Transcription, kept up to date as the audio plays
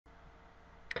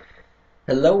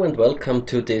Hello and welcome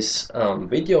to this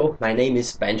video. My name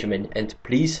is Benjamin, and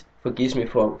please forgive me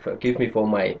for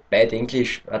my bad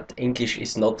English, but English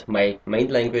is not my main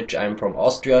language. I'm from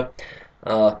Austria,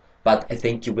 but I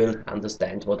think you will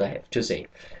understand what I have to say.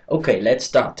 Okay, let's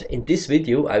start. In this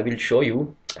video I will show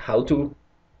you how to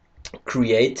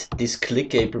create these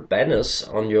clickable banners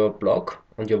on your blog,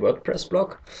 on your WordPress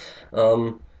blog,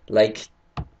 like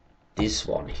this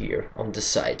one here on the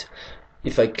side.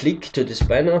 If I click to this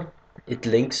banner, it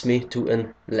links me to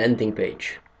a landing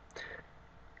page.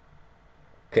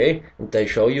 Okay, and I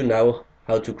show you now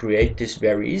how to create this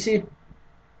very easy.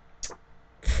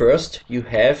 First, you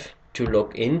have to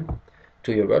log in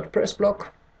to your WordPress blog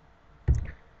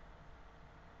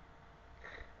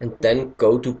and then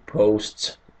go to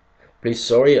posts. Please,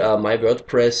 sorry, my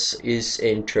WordPress is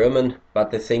in German,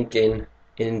 but I think in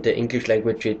the English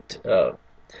language it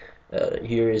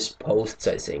here is posts,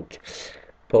 I think.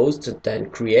 Posts, and then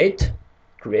create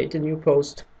a new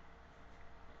post.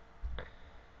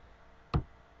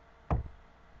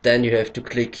 Then you have to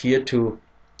click here to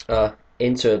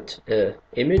insert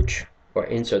image or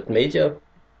insert media,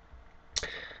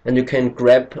 and you can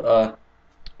grab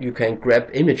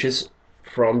images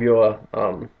from your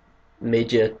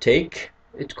mediathek,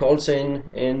 it calls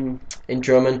in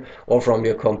German, or from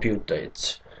your computer.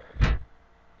 It's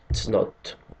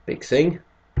not a big thing.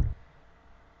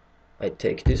 I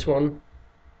take this one,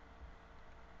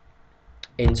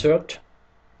 insert,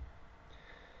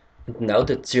 and now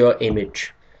that's your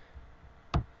image.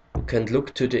 You can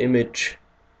look to the image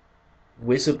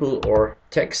visible or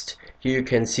text. Here you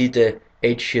can see the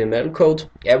HTML code.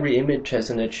 Every image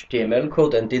has an HTML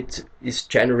code, and it is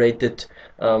generated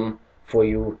for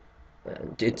you,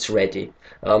 and it's ready.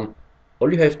 All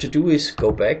you have to do is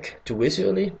go back to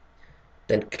visually,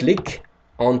 then click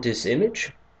on this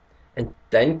image, and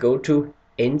then go to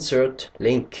insert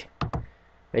link.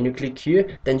 When you click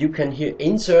here, then you can here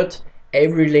insert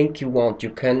every link you want. You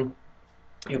can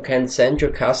send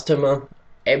your customer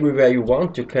everywhere you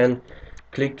want. You can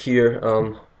click here.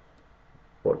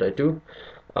 What I do,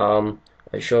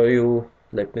 I show you.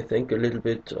 Let me think a little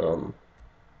bit.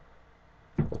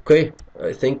 Okay,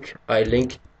 I think I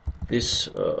link this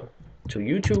to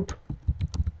YouTube.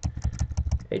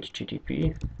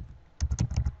 HTTP.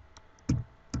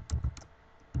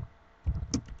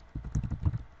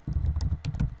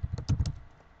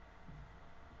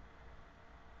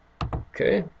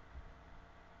 Okay.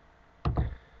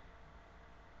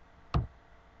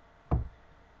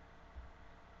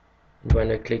 And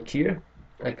when I click here,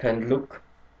 I can look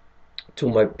to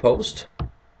my post.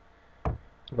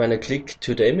 When I click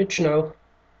to the image now,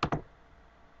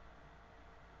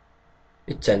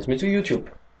 it sends me to YouTube.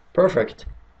 Perfect.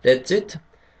 That's it.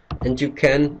 And you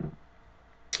can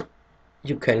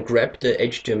grab the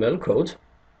HTML code.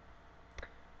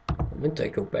 Moment, I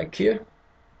go back here.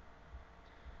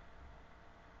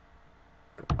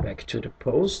 Go back to the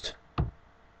post.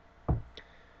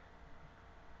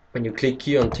 When you click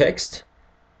here on text,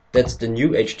 that's the new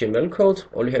HTML code.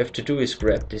 All you have to do is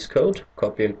grab this code,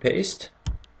 copy and paste.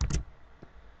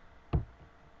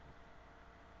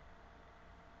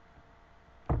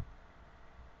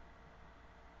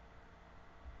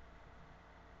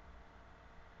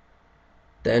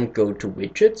 Then go to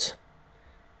widgets.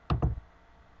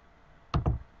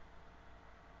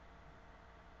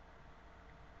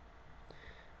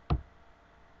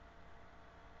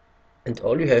 And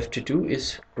all you have to do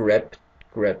is grab,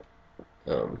 where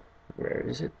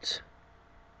is it?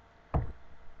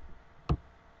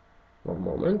 One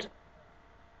moment.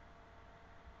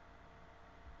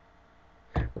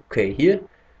 Okay, here,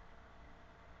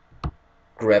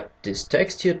 grab this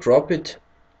text here, drop it,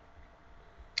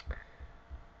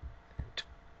 and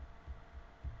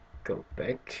go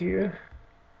back here.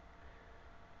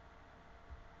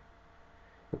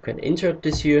 You can insert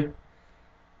this here.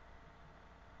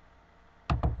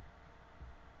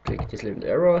 Click this little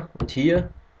arrow, and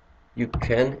here you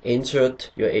can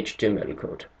insert your HTML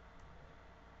code.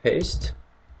 Paste,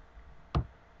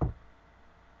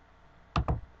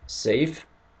 save,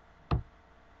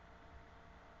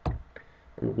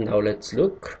 and now let's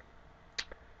look.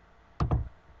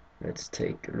 Let's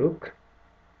take a look.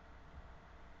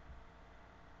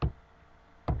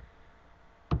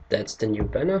 That's the new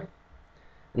banner,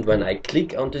 and when I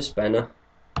click on this banner,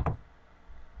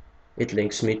 it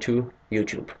links me to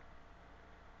YouTube.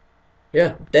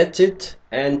 Yeah, that's it.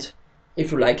 And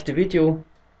if you like the video,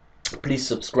 please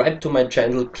subscribe to my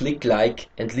channel, click like,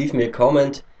 and leave me a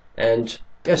comment. And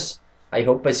yes, I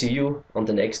hope I see you on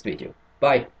the next video.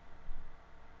 Bye.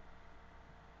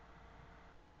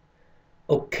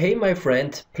 Okay, my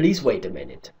friend, please wait a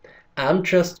minute. I'm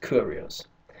just curious.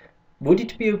 Would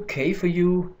it be okay for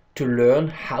you to learn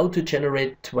how to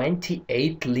generate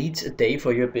 28 leads a day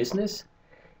for your business?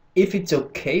 If it's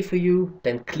okay for you,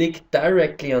 then click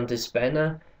directly on this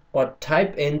banner or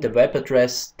type in the web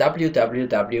address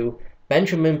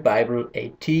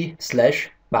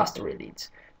www.benjaminbeiwl.at/masteryleads.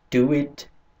 Do it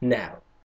now.